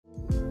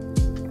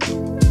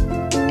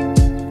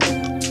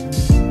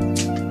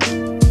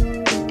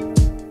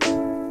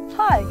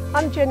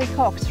Jenny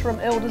Cox from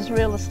Elders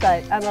Real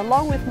Estate, and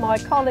along with my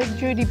colleague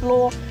Judy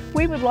Bloor,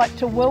 we would like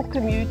to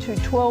welcome you to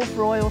 12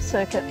 Royal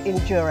Circuit in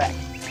Durack.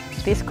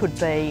 This could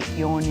be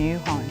your new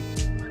home.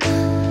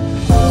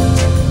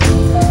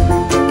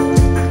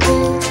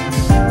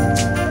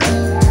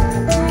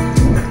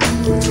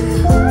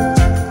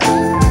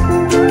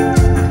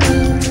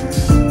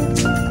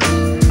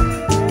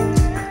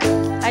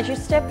 As you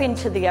step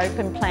into the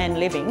open plan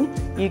living,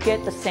 you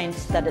get the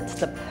sense that it's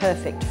the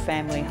perfect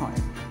family home.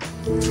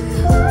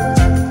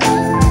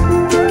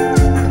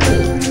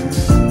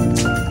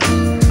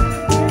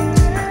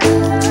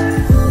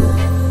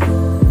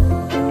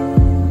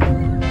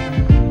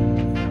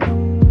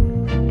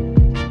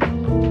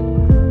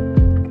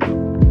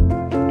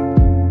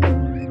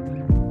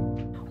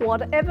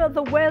 Whatever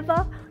the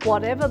weather,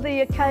 whatever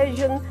the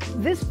occasion,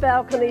 this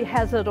balcony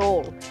has it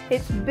all.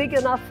 It's big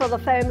enough for the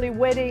family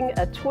wedding,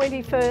 a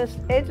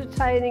 21st,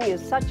 entertaining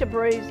is such a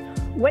breeze,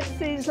 wet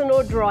season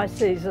or dry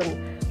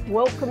season.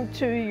 Welcome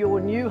to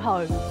your new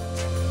home.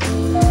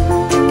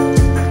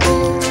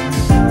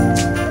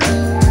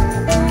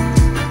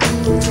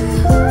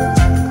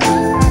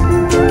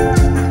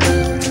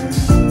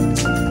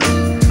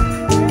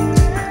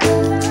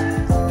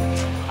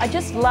 I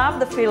just love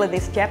the feel of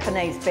this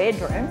Japanese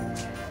bedroom.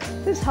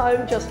 This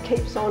home just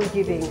keeps on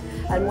giving,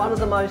 and one of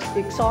the most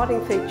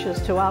exciting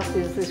features to us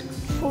is this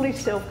fully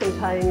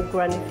self-contained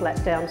granny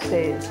flat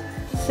downstairs.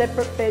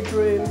 Separate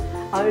bedroom,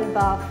 own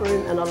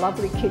bathroom and a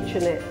lovely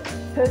kitchenette.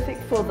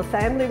 Perfect for the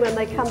family when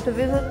they come to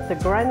visit, the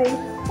granny,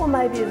 or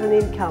maybe as an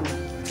income.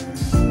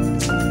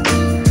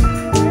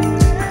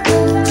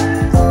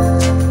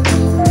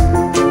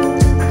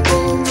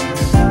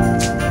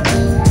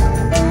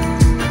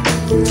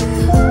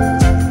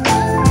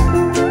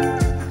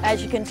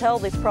 As you can tell,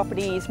 this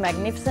property is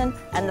magnificent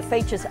and the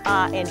features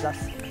are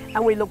endless.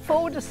 And we look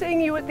forward to seeing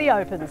you at the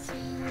opens.